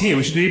 While he's here,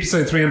 we should do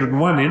episode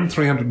 301 and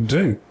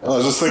 302. I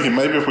was just thinking,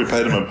 maybe if we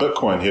paid him in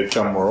Bitcoin, he'd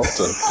come more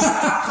often.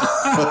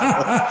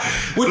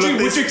 Would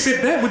you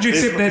accept that? Would you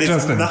accept that,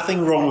 Justin? There's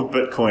nothing wrong with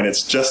Bitcoin.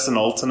 It's just an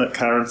alternate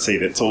currency.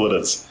 That's all it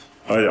is.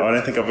 I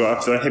don't think I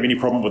don't have any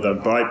problem with them.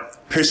 But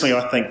personally,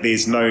 I think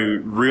there's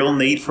no real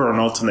need for an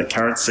alternate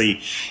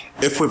currency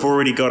if we've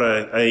already got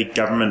a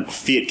government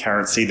fiat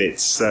currency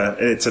that's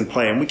in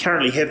play, and we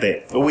currently have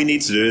that. All we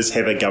need to do is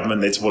have a government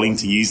that's willing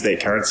to use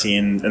that currency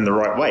in the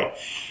right way.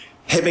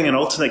 Having an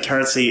alternate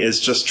currency is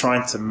just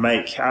trying to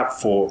make up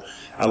for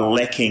a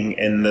lacking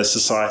in the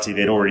society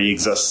that already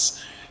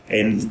exists.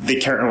 And they're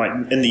currently,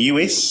 like in the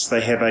US, they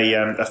have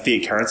a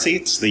fiat currency.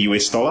 It's the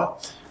US dollar.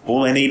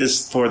 All they need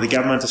is for the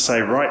government to say,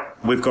 right,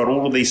 we've got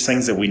all of these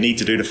things that we need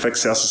to do to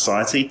fix our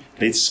society.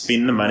 Let's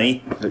spend the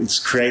money, let's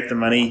create the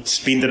money,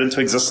 spend it into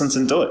existence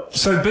and do it.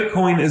 So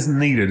Bitcoin isn't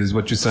needed, is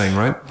what you're saying,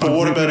 right? But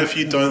what about if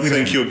you don't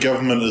think your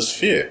government is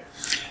fair?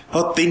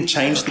 Well, then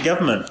change the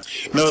government.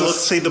 No, look,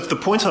 see, the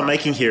point I'm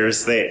making here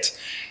is that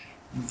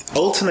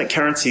alternate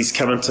currencies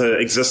come into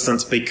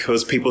existence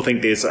because people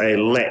think there's a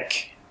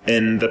lack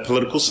in the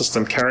political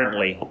system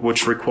currently,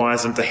 which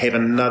requires them to have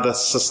another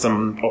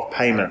system of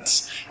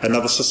payments,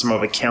 another system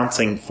of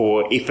accounting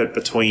for effort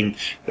between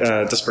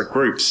disparate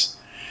groups.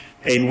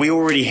 And we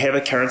already have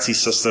a currency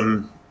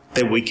system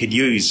that we could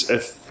use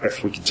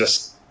if we could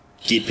just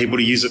get people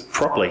to use it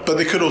properly. But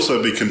there could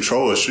also be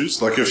control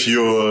issues. Like if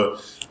you're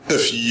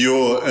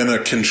in a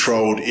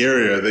controlled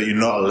area that you're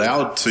not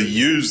allowed to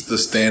use the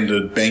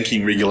standard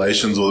banking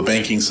regulations or the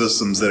banking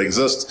systems that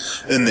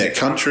exist in that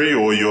country,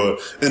 or you're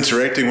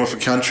interacting with a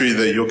country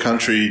that your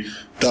country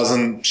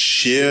doesn't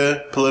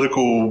share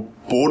political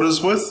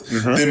borders with,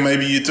 then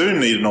maybe you do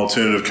need an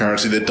alternative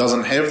currency that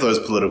doesn't have those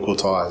political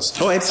ties.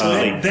 Oh,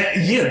 absolutely.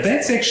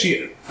 That's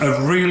actually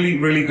a really,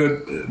 really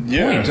good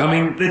point. I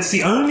mean, it's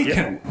the only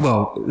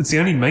it's the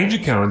only major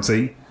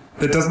currency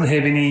that doesn't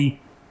have any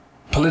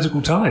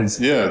political ties.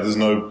 Yeah, there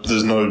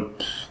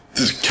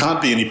can't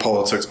be any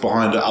politics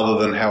behind it other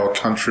than how a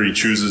country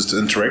chooses to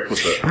interact with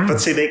it. But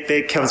see,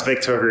 that comes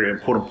back to a very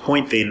important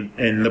point then,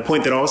 and the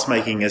point that I was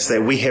making is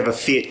that we have a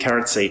fiat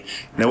currency.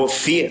 Now, what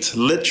fiat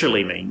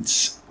literally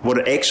means What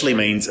it actually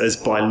means is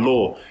by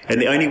law. And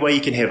the only way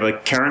you can have a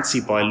currency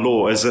by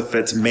law is if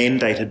it's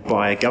mandated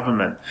by a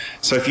government.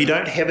 So if you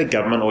don't have a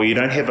government or you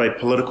don't have a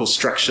political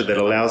structure that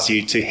allows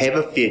you to have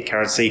a fiat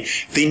currency,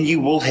 then you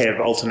will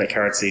have alternate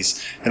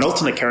currencies. And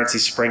alternate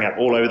currencies sprang up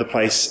all over the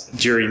place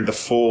during the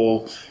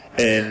fall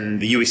in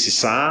the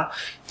USSR,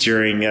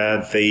 during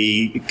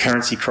the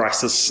currency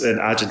crisis in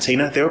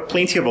Argentina. There were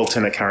plenty of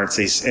alternate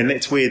currencies, and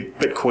that's where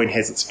Bitcoin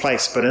has its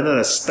place. But in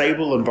a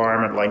stable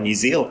environment like New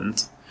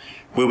Zealand,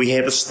 where we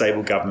have a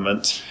stable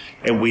government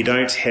and we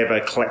don't have a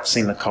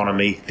collapsing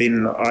economy,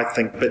 then I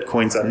think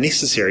Bitcoin's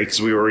unnecessary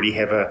because we already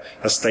have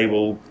a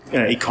stable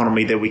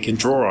economy that we can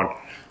draw on.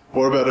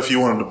 What about if you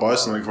wanted to buy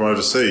something from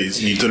overseas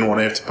and you didn't want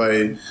to have to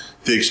pay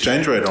the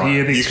exchange rate on it?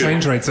 Yeah, the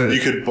exchange rates are...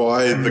 You could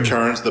buy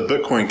the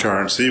Bitcoin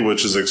currency,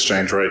 which is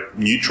exchange rate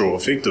neutral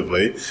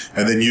effectively,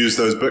 and then use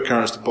those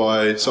Bitcoins to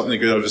buy something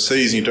good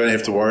overseas, and you don't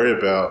have to worry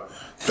about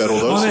all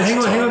those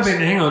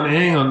hang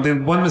on. The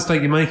one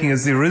mistake you're making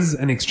is there is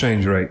an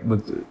exchange rate.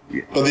 But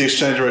the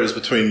exchange rate is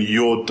between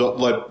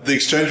the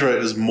exchange rate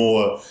is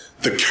more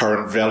the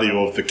current value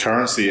of the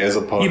currency as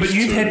opposed to... Yeah, but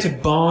you've had to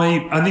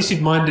buy, unless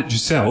you'd mined it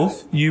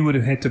yourself, you would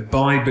have had to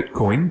buy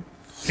Bitcoin,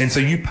 and so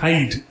you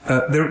paid,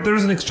 there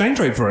is an exchange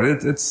rate for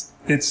it.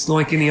 It's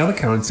like any other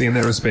currency in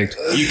that respect.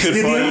 You could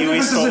buy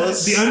US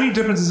dollars. The only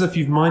difference is if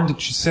you've mined it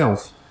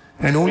yourself.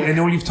 And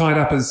all you've tied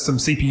up is some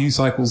CPU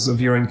cycles of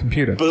your own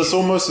computer. But it's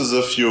almost as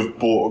if you've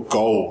bought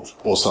gold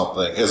or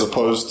something, as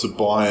opposed to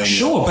buying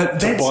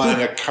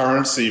a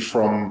currency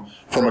from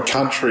a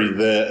country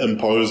that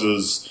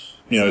imposes,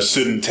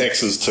 certain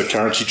taxes to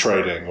currency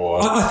trading.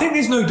 Or I think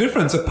there's no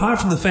difference apart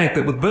from the fact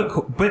that with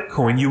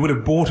Bitcoin you would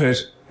have bought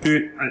it.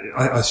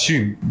 I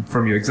assume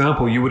from your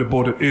example, you would have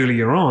bought it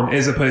earlier on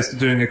as opposed to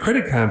doing a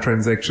credit card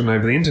transaction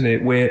over the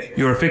internet where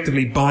you're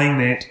effectively buying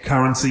that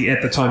currency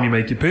at the time you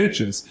make your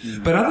purchase.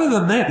 Mm. But other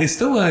than that, there's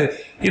still I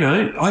could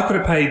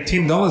have paid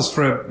 $10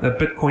 for a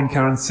Bitcoin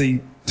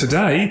currency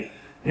today,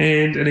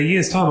 and in a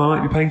year's time I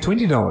might be paying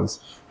 $20.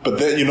 But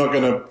that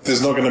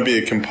there's not going to be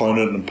a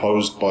component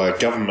imposed by a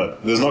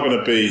government. There's not going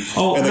to be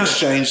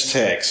exchange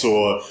tax,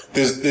 or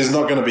there's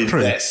not going to be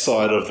that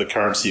side of the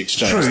currency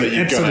exchange that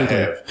you're going to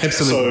have.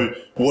 Absolutely.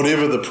 So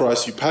whatever the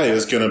price you pay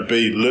is going to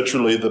be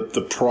literally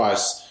the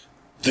price,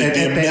 the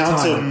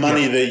amount of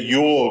money that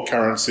your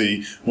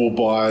currency will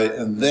buy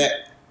in that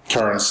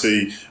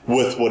currency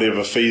with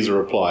whatever fees are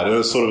applied. And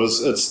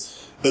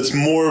it's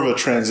more of a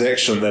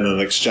transaction than an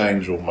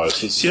exchange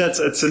almost.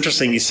 It's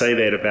interesting you say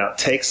that about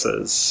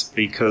taxes,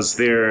 because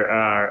there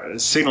are,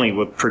 certainly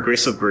with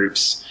progressive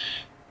groups,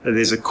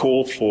 there's a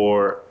call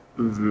for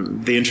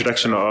the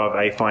introduction of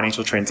a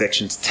financial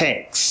transactions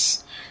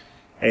tax.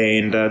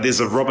 And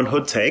there's a Robin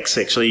Hood tax.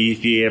 Actually,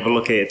 if you have a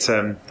look at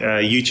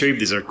YouTube,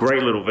 there's a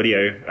great little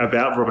video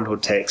about Robin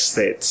Hood tax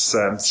that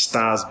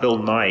stars Bill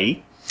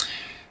Nye.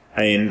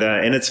 And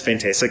it's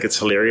fantastic. It's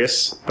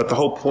hilarious. But the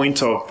whole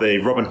point of the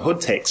Robin Hood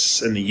tax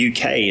in the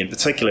UK in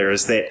particular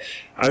is that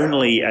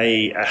only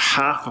a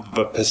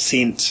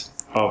 0.5%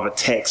 of a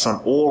tax on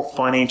all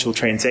financial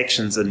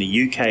transactions in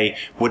the UK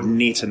would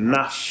net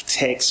enough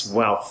tax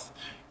wealth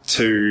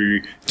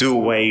to do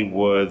away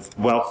with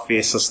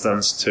welfare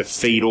systems, to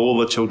feed all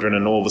the children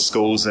in all the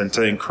schools, and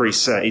to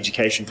increase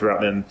education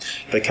throughout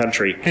the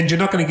country. And you're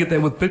not going to get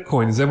that with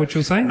Bitcoin, is that what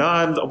you're saying?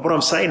 No, what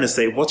I'm saying is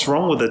that what's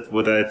wrong with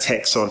a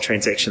tax on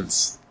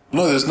transactions?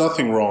 No, there's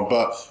nothing wrong,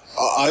 but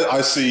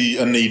I see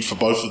a need for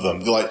both of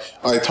them. Like,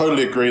 I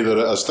totally agree that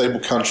a stable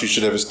country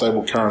should have a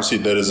stable currency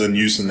that is in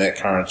use in that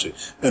country.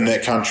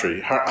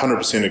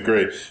 100%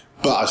 agree.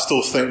 But I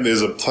still think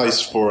there's a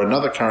place for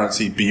another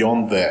currency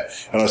beyond that.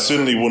 And I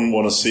certainly wouldn't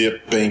want to see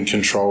it being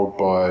controlled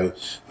by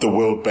the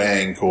World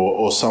Bank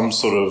or some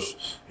sort of,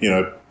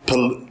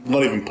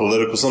 not even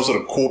political, some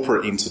sort of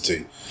corporate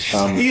entity.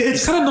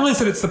 It's kind of nice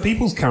that it's the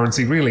people's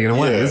currency, really, in a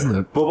way, isn't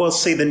it? Well,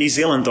 see, the New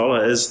Zealand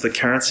dollar is the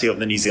currency of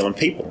the New Zealand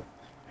people.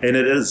 And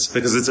it is,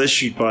 because it's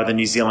issued by the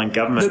New Zealand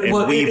government, and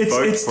we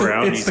vote for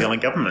our New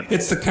Zealand government.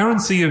 It's the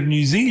currency of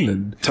New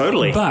Zealand.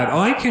 Totally. But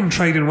I can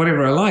trade in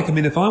whatever I like. I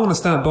mean, if I want to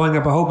start buying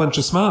up a whole bunch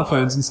of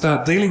smartphones and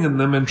start dealing in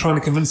them and trying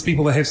to convince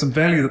people they have some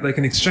value that they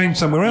can exchange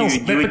somewhere else,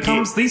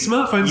 these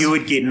smartphones... You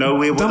would get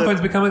nowhere with dumb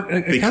phones become a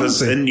because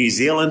currency. In New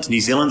Zealand,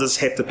 New Zealanders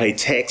have to pay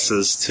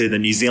taxes to the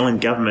New Zealand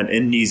government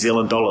in New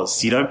Zealand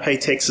dollars. You don't pay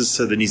taxes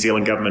to the New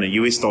Zealand government in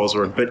US dollars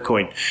or in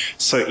Bitcoin.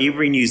 So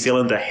every New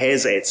Zealander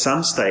has, at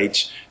some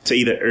stage, to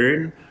either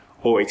earn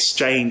or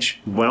exchange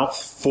wealth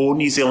for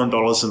New Zealand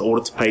dollars in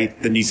order to pay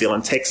the New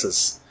Zealand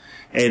taxes.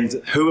 And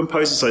who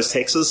imposes those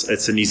taxes?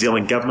 It's the New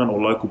Zealand government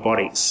or local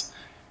bodies,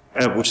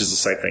 which is the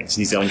same thing. It's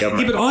New Zealand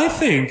government. Yeah, but I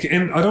think,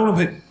 and I don't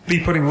want to be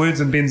putting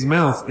words in Ben's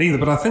mouth either,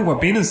 but I think what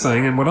Ben is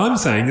saying and what I'm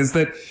saying is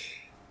that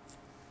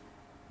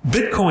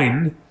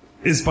Bitcoin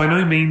is by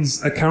no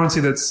means a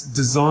currency that's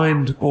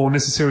designed or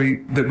necessarily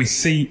that we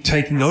see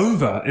taking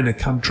over in a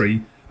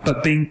country,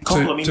 but being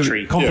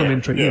complementary.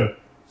 Yeah.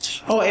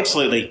 Oh,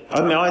 absolutely.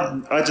 I mean,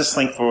 I just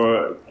think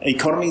for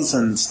economies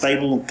and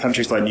stable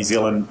countries like New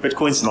Zealand,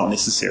 Bitcoin's not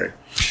necessary.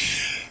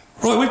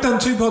 Right, we've done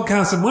 2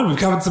 podcasts in one. We've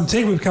covered some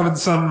tech, we've covered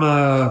some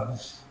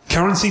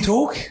currency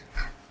talk.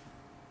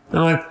 And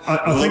I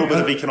A little think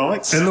bit of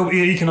economics. A little A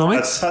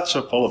economics. touch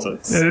of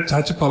politics. A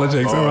touch of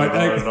politics. Oh, All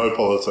right. no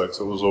politics.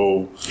 It was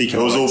all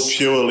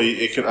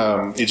purely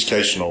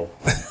educational.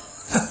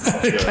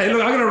 Okay,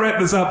 look, I'm going to wrap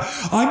this up.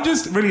 I'm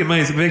just really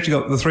amazed that we've actually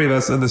got the three of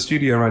us in the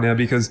studio right now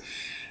because,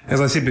 as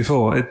I said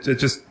before, it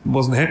just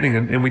wasn't happening,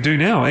 and we do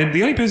now. And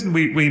the only person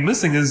we're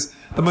missing is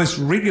the most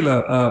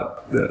regular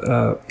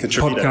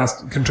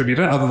podcast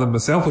contributor, other than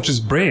myself, which is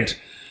Brett.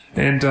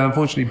 And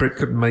unfortunately, Brett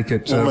couldn't make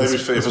it. Well, maybe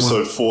for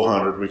episode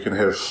 400, we can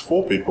have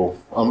 4 people.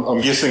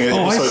 I'm guessing at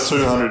episode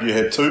 200, you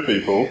had 2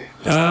 people.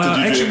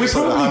 Actually, we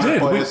probably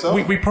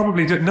did. We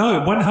probably did.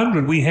 No,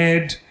 100, we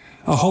had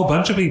a whole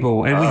bunch of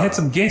people, and we had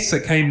some guests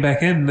that came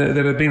back in that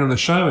had been on the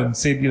show and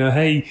said,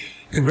 hey,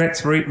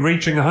 congrats for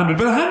reaching 100.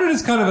 But 100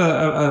 is kind of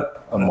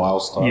a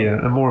milestone.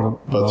 Yeah, more of a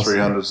But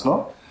milestone. 300's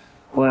not?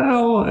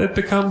 Well, it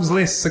becomes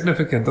less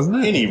significant, doesn't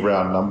it? Any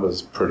round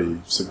number's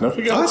pretty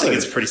significant. I think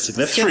it's pretty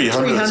significant.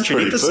 300 is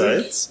pretty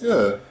episodes. big.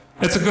 Yeah.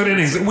 It's a good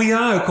innings. We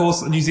are, of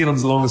course, New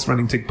Zealand's longest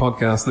running tech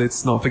podcast.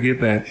 Let's not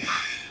forget that.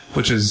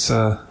 Which is...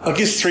 I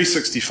guess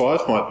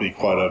 365 might be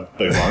quite a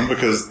big one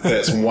because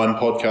that's one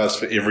podcast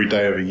for every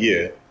day of a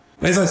year.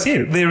 As I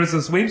said, there is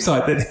this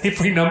website that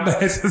every number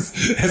has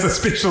a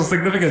special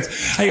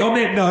significance. Hey, on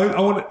that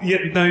note, do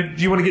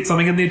you want to get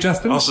something in there,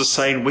 Justin? I was just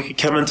saying we could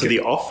come into the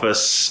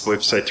office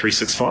website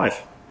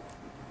 365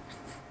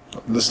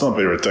 Let's not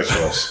be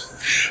ridiculous.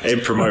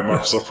 and promote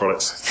Microsoft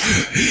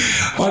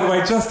products. By the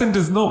way, Justin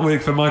does not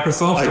work for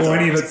Microsoft or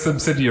any of its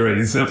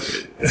subsidiaries.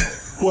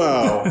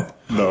 Well,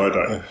 no, I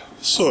don't.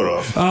 Sort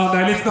of. Oh,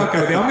 no, let's not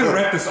go there. I'm going to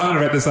wrap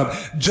this up.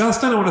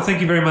 Justin, I want to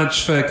thank you very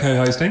much for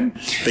co-hosting.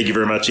 Thank you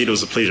very much, Ed. It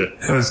was a pleasure.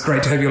 It was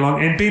great to have you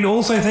along. And Ben,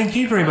 also thank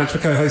you very much for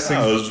co-hosting.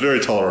 Oh, it was very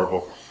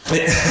tolerable.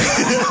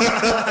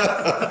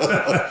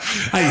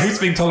 Hey, who's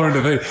being tolerant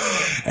of who?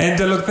 And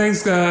look,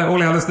 thanks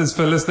all our listeners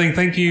for listening.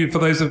 Thank you for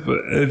those of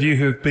you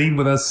who have been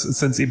with us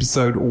since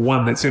episode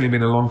 1. That's certainly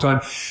been a long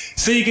time.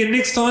 See you again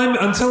next time.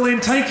 Until then,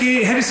 take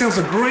care. Have yourselves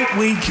a great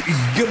week.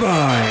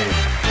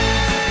 Goodbye.